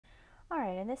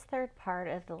in this third part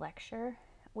of the lecture,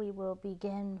 we will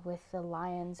begin with the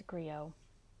lion's griot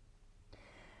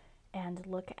and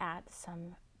look at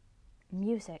some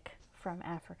music from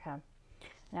Africa.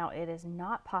 Now, it is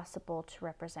not possible to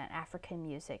represent African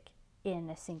music in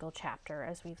a single chapter,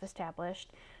 as we've established,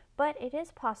 but it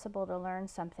is possible to learn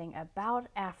something about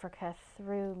Africa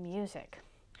through music.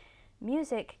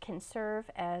 Music can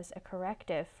serve as a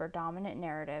corrective for dominant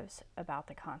narratives about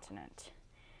the continent.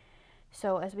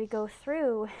 So as we go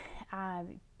through,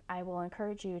 I will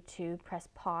encourage you to press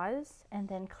pause and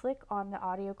then click on the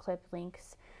audio clip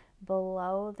links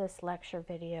below this lecture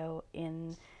video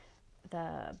in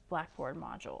the Blackboard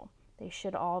module. They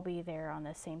should all be there on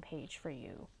the same page for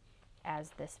you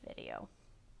as this video.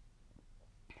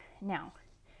 Now,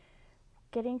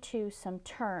 getting to some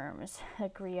terms, a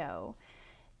griot,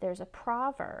 there's a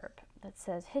proverb that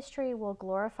says, history will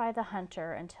glorify the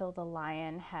hunter until the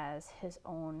lion has his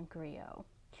own griot.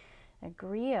 A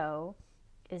griot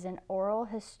is an oral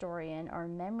historian or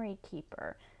memory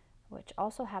keeper, which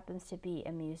also happens to be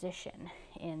a musician.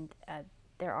 And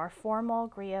there are formal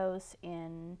griots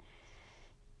in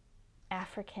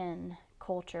African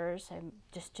cultures,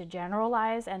 just to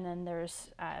generalize, and then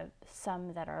there's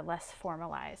some that are less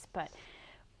formalized. But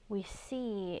we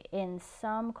see in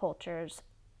some cultures,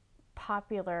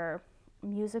 popular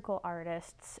musical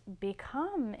artists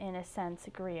become, in a sense,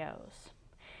 griots.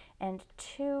 And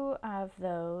two of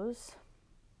those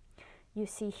you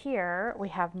see here. We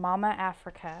have Mama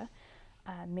Africa,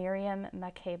 Miriam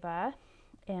Makeba,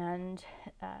 and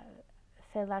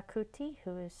Fela Kuti,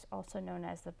 who is also known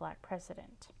as the Black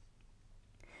President.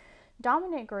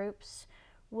 Dominant groups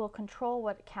will control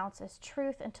what counts as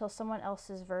truth until someone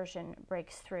else's version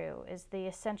breaks through, is the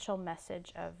essential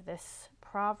message of this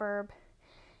proverb,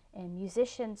 and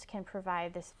musicians can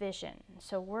provide this vision.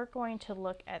 So we're going to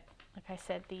look at, like I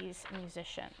said, these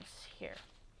musicians here.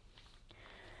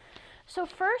 So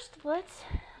first, let's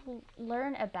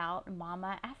learn about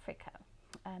Mama Africa.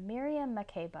 Miriam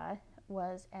Makeba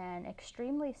was an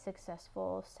extremely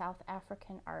successful South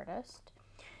African artist.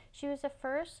 She was the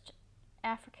first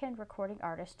African recording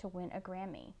artist to win a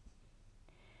Grammy.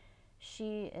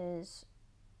 She is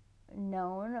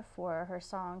known for her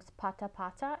songs Pata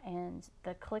Pata and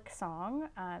the Click song.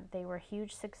 They were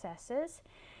huge successes,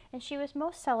 and she was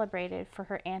most celebrated for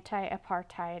her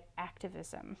anti-apartheid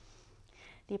activism.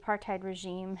 The apartheid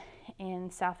regime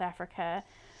in South Africa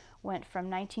went from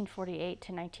 1948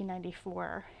 to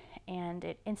 1994, and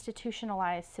it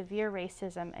institutionalized severe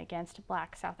racism against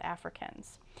Black South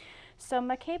Africans. So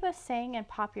Makeba sang and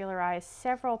popularized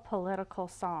several political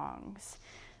songs.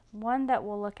 One that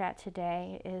we'll look at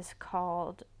today is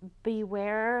called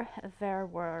Beware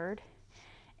Verwoerd,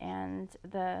 and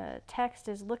the text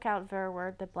is, look out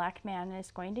Verwoerd, the black man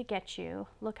is going to get you.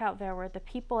 Look out Verwoerd, the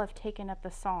people have taken up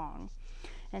the song.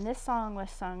 And this song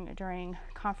was sung during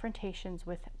confrontations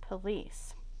with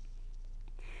police.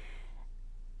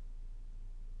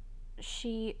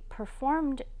 She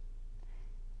performed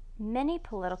many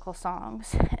political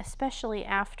songs, especially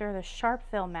after the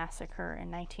Sharpeville massacre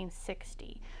in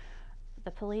 1960.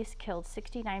 The police killed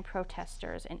 69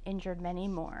 protesters and injured many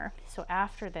more. So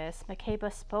after this,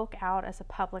 Makeba spoke out as a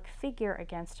public figure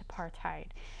against apartheid,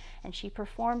 and she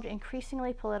performed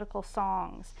increasingly political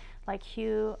songs like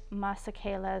Hugh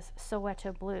Masekela's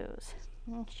Soweto Blues.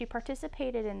 She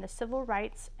participated in the civil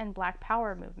rights and Black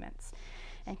Power movements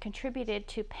and contributed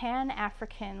to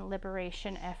Pan-African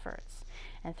liberation efforts.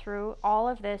 And through all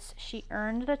of this, she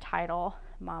earned the title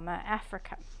Mama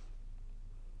Africa.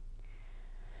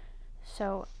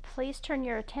 So please turn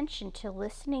your attention to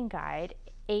Listening Guide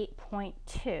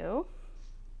 8.2.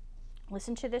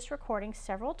 Listen to this recording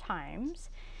several times.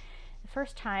 The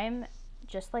first time,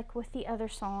 just like with the other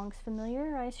songs,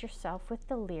 familiarize yourself with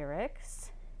the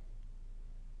lyrics.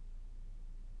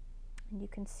 And you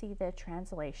can see the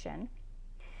translation.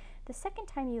 The second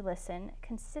time you listen,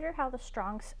 consider how the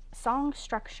song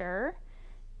structure,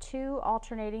 two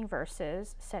alternating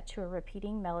verses set to a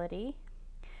repeating melody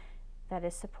that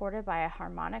is supported by a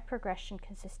harmonic progression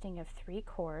consisting of 3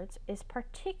 chords, is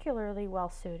particularly well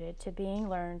suited to being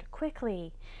learned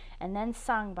quickly and then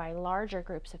sung by larger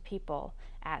groups of people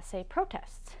at, say,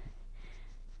 protests.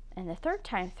 And the third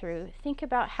time through, think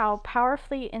about how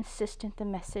powerfully insistent the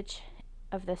message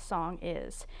of this song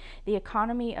is. The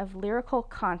economy of lyrical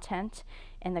content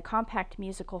and the compact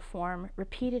musical form,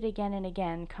 repeated again and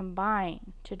again,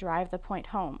 combine to drive the point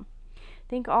home.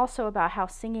 Think also about how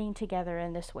singing together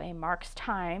in this way marks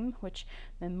time, which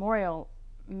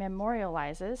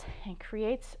memorializes and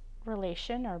creates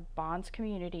relation or bonds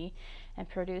community and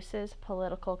produces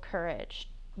political courage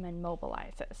and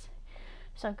mobilizes.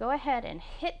 So go ahead and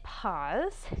hit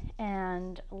pause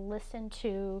and listen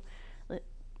to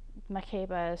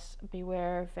Makeba's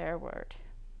Beware Their Word.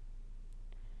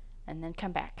 And then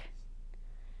come back.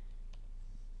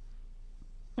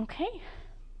 Okay.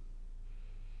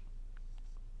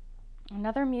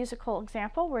 Another musical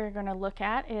example we're going to look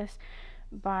at is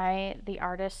by the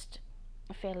artist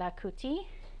Fela Kuti.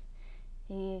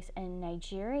 He's a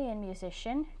Nigerian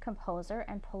musician, composer,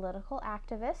 and political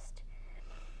activist.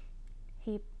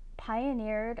 He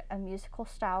pioneered a musical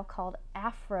style called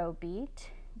Afrobeat.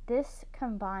 This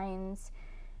combines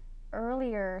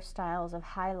earlier styles of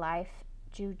high life,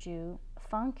 juju,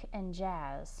 funk, and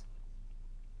jazz.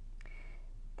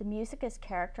 The music is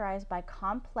characterized by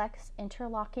complex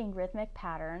interlocking rhythmic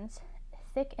patterns,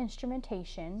 thick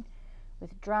instrumentation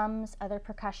with drums, other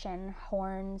percussion,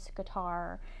 horns,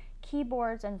 guitar,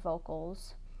 keyboards, and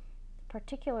vocals,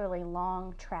 particularly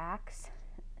long tracks,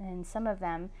 and some of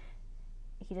them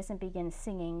he doesn't begin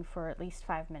singing for at least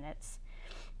 5 minutes,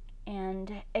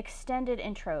 and extended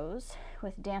intros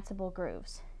with danceable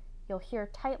grooves. You'll hear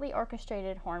tightly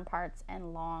orchestrated horn parts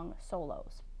and long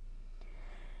solos.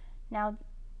 Now,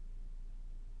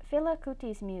 Fela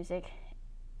Kuti's music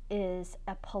is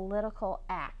a political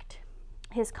act.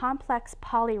 His complex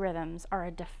polyrhythms are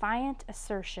a defiant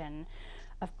assertion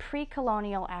of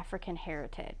pre-colonial African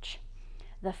heritage.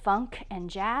 The funk and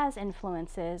jazz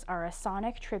influences are a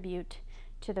sonic tribute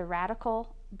to the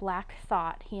radical Black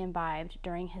thought he imbibed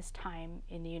during his time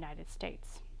in the United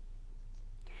States.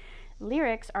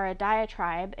 Lyrics are a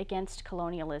diatribe against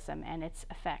colonialism and its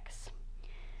effects.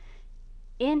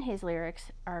 In his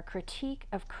lyrics are a critique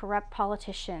of corrupt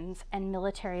politicians and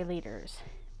military leaders.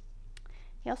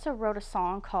 He also wrote a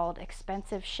song called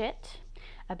Expensive Shit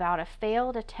about a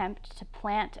failed attempt to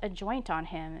plant a joint on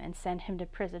him and send him to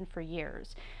prison for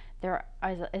years. There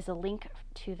is a link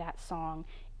to that song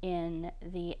in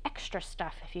the extra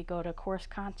stuff. If you go to course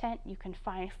content, you can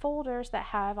find folders that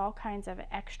have all kinds of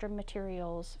extra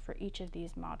materials for each of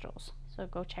these modules. So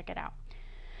go check it out.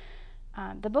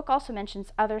 The book also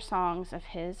mentions other songs of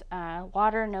his,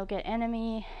 Water No Get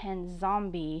Enemy and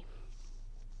Zombie.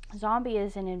 Zombie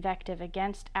is an invective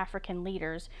against African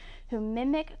leaders who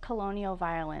mimic colonial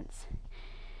violence.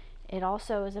 It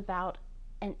also is about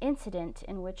an incident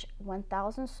in which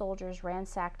 1,000 soldiers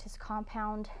ransacked his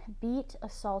compound, beat,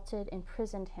 assaulted,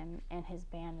 imprisoned him and his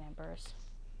band members.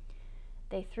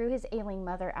 They threw his ailing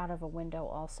mother out of a window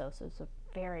also, so it's a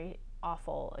very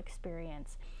awful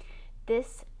experience.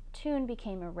 This tune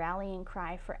became a rallying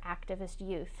cry for activist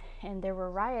youth, and there were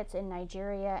riots in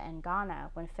Nigeria and Ghana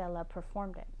when Fela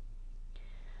performed it.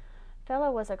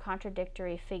 Fela was a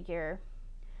contradictory figure.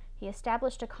 He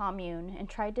established a commune and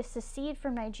tried to secede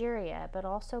from Nigeria, but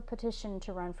also petitioned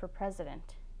to run for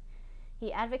president.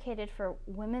 He advocated for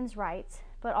women's rights,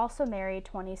 but also married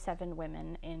 27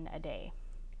 women in a day.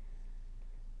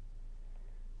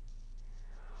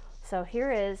 So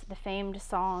here is the famed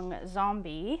song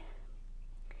Zombie.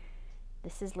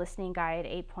 This is Listening Guide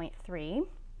 8.3.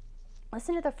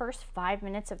 Listen to the first 5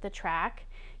 minutes of the track.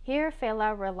 Here,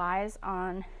 Fela relies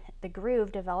on the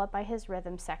groove developed by his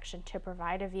rhythm section to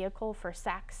provide a vehicle for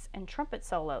sax and trumpet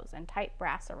solos and tight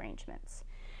brass arrangements.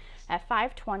 At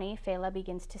 5:20, Fela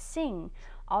begins to sing,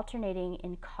 alternating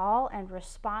in call and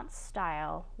response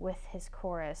style with his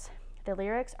chorus. The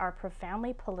lyrics are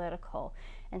profoundly political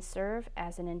and serve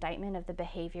as an indictment of the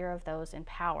behavior of those in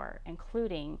power,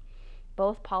 including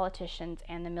both politicians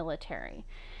and the military.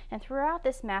 And throughout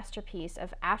this masterpiece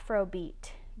of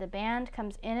Afrobeat, the band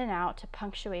comes in and out to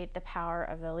punctuate the power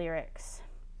of the lyrics.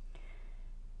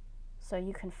 So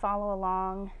you can follow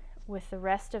along with the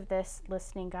rest of this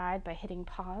listening guide by hitting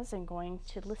pause and going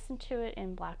to listen to it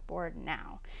in Blackboard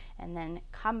now, and then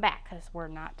come back because we're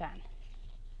not done.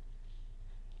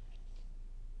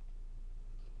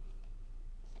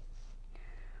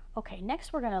 Okay,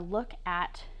 next we're going to look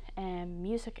at a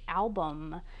music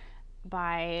album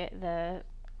by the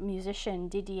musician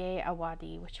Didier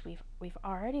Awadi, which we've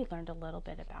already learned a little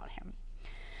bit about him.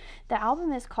 The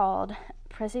album is called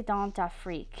Président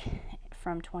d'Afrique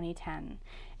from 2010,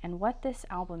 and what this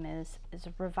album is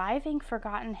reviving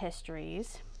forgotten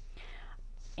histories,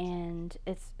 and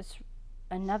it's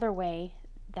another way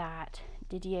that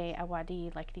Didier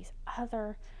Awadi, like these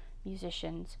other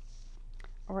musicians,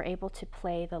 were able to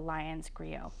play the lion's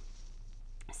griot.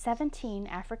 17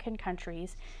 African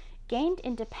countries gained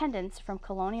independence from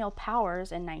colonial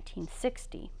powers in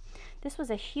 1960. This was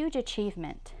a huge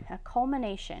achievement, a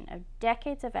culmination of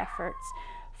decades of efforts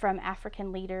from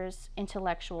African leaders,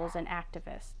 intellectuals, and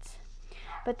activists.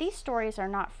 But these stories are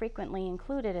not frequently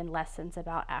included in lessons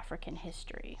about African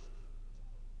history.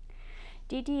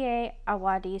 Didier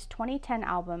Awadi's 2010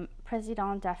 album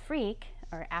Président d'Afrique,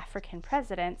 or African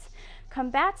Presidents,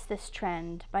 combats this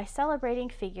trend by celebrating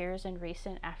figures in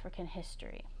recent African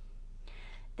history.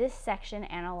 This section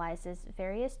analyzes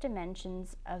various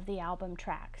dimensions of the album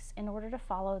tracks in order to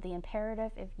follow the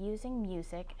imperative of using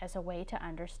music as a way to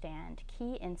understand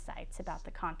key insights about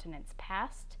the continent's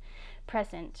past,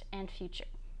 present, and future.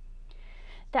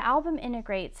 The album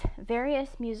integrates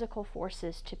various musical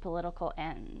forces to political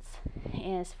ends.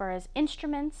 As far as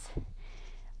instruments,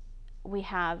 we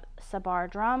have sabar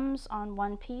drums on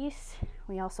one piece.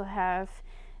 We also have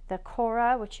the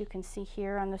kora, which you can see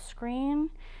here on the screen,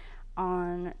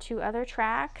 on two other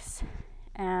tracks,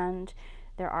 and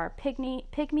there are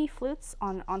pygmy flutes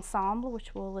on Ensemble,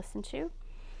 which we'll listen to.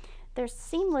 There's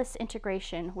seamless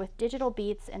integration with digital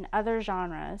beats and other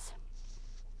genres,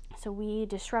 so we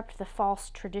disrupt the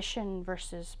false tradition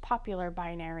versus popular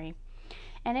binary,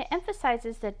 and it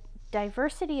emphasizes the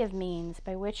diversity of means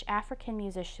by which African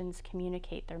musicians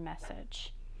communicate their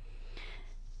message.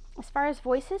 As far as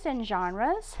voices and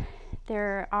genres,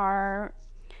 there are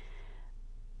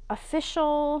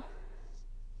official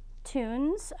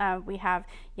tunes. We have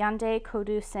Yande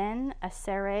Kodou Sen, a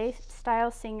Serre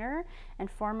style singer and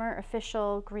former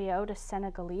official griot, a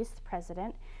Senegalese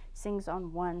president, sings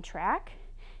on one track.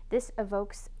 This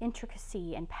evokes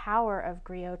intricacy and power of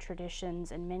griot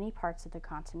traditions in many parts of the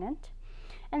continent.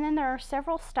 And then there are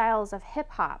several styles of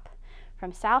hip hop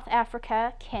from South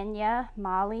Africa, Kenya,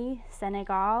 Mali,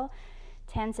 Senegal,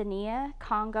 Tanzania,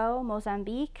 Congo,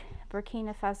 Mozambique,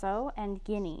 Burkina Faso, and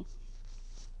Guinea.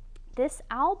 This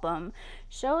album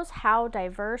shows how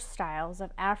diverse styles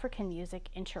of African music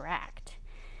interact.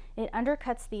 It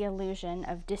undercuts the illusion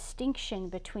of distinction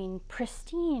between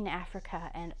pristine Africa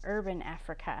and urban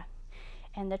Africa,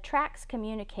 and the tracks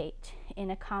communicate in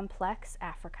a complex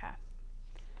Africa.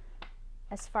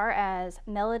 As far as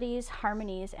melodies,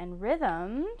 harmonies, and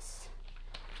rhythms,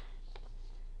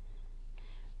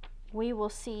 we will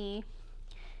see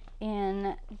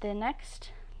in the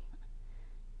next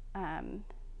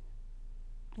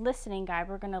listening guide,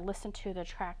 we're going to listen to the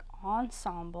track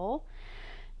Ensemble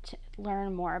to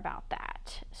learn more about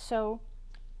that. So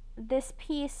this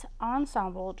piece,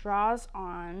 Ensemble, draws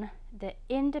on the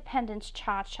Independence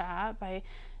Cha-Cha by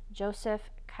Joseph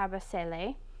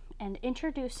Kabasele and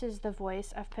introduces the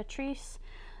voice of Patrice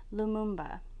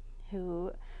Lumumba,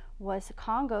 who was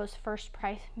Congo's first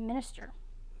prime minister.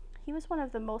 He was one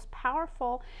of the most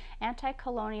powerful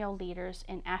anti-colonial leaders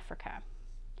in Africa.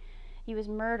 He was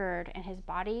murdered and his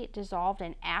body dissolved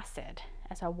in acid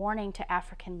as a warning to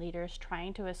African leaders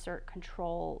trying to assert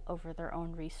control over their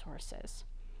own resources.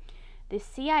 The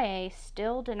CIA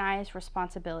still denies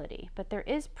responsibility, but there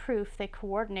is proof they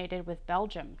coordinated with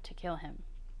Belgium to kill him.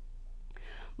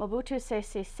 Mobutu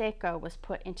Sese Seko was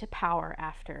put into power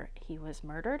after he was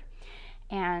murdered,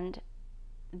 and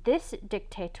this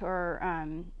dictatorial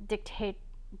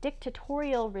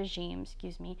regime,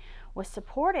 was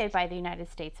supported by the United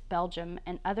States, Belgium,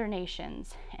 and other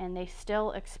nations, and they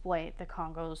still exploit the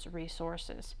Congo's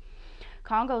resources.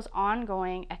 Congo's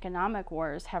ongoing economic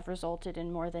wars have resulted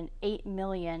in more than 8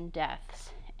 million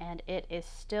deaths, and it is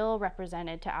still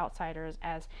represented to outsiders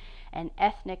as an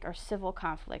ethnic or civil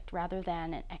conflict rather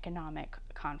than an economic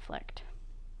conflict.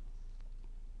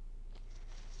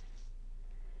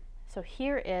 So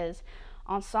here is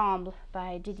Ensemble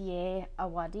by Didier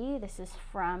Awadi. This is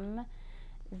from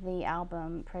the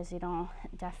album Président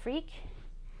d'Afrique.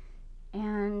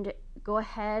 And go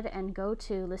ahead and go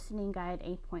to Listening Guide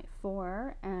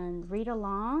 8.4 and read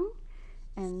along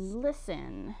and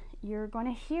listen. You're going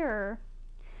to hear,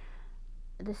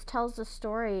 this tells the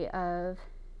story of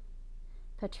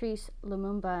Patrice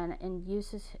Lumumba and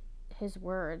uses his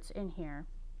words in here.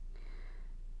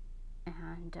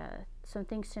 And some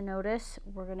things to notice,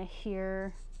 we're going to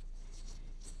hear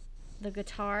the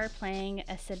guitar playing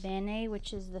a sebene,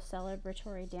 which is the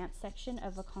celebratory dance section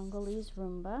of a Congolese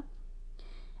rumba.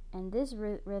 And this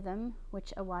rhythm,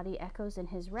 which Awadi echoes in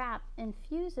his rap,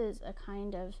 infuses a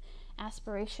kind of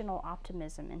aspirational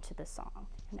optimism into the song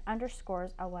and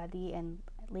underscores Awadi and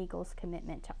Legal's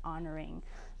commitment to honoring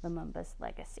Lumumba's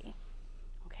legacy.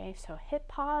 Okay, so hit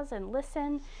pause and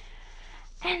listen,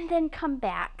 and then come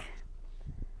back.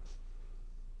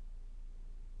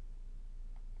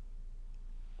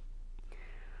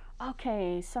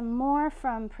 Okay, some more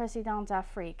from Président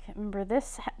d'Afrique. Remember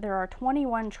this, there are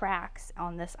 21 tracks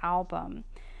on this album.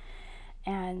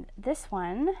 And this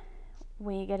one,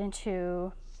 we get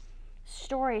into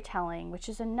storytelling, which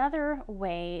is another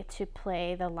way to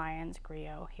play the lion's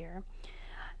griot here.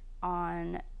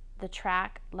 On the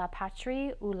track La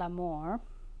Patrie ou l'Amour,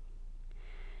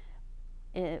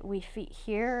 We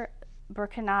hear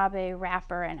Burkinabe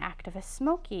rapper and activist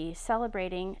Smokey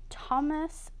celebrating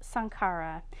Thomas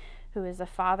Sankara, who is the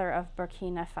father of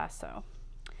Burkina Faso.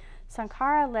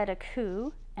 Sankara led a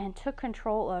coup and took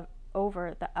control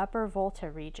over the Upper Volta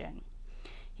region.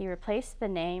 He replaced the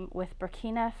name with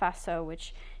Burkina Faso,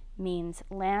 which means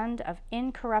land of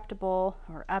incorruptible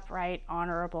or upright,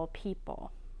 honorable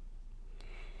people.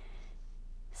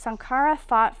 Sankara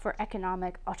fought for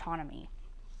economic autonomy.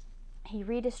 He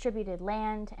redistributed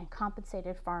land and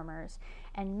compensated farmers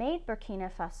and made Burkina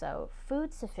Faso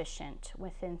food sufficient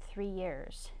within 3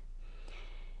 years.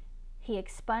 He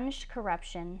expunged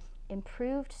corruption,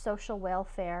 improved social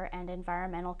welfare and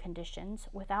environmental conditions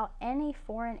without any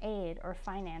foreign aid or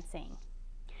financing,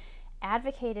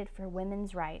 advocated for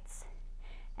women's rights,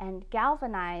 and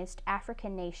galvanized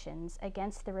African nations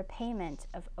against the repayment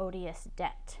of odious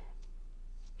debt.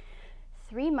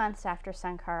 3 months after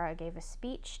Sankara gave a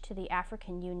speech to the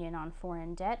African Union on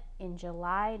foreign debt in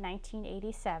July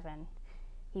 1987,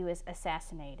 he was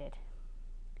assassinated.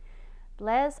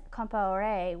 Blaise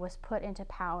Compaoré was put into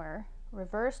power,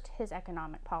 reversed his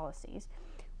economic policies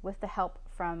with the help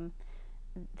from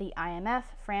the IMF,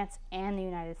 France, and the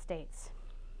United States.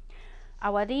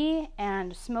 Awadi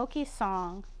and Smokey's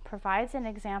song provides an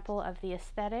example of the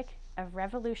aesthetic of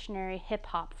revolutionary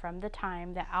hip-hop from the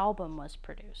time the album was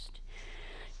produced.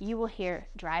 You will hear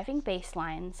driving bass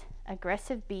lines,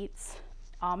 aggressive beats,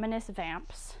 ominous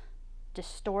vamps,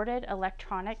 distorted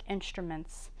electronic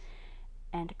instruments,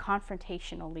 and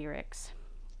confrontational lyrics.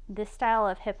 This style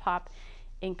of hip-hop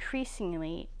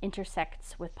increasingly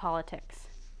intersects with politics.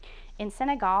 In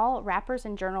Senegal, rappers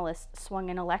and journalists swung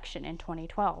an election in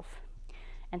 2012,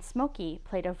 and Smokey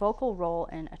played a vocal role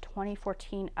in a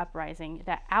 2014 uprising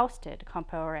that ousted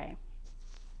Compaoré.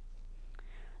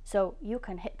 So you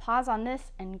can hit pause on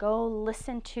this and go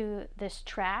listen to this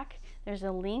track. There's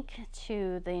a link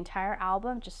to the entire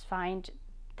album. Just find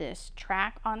this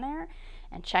track on there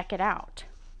and check it out.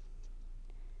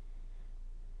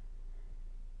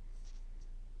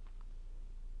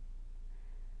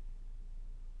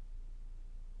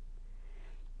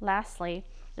 Lastly,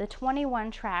 the 21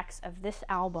 tracks of this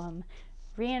album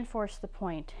reinforce the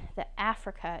point that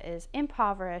Africa is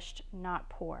impoverished, not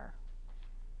poor.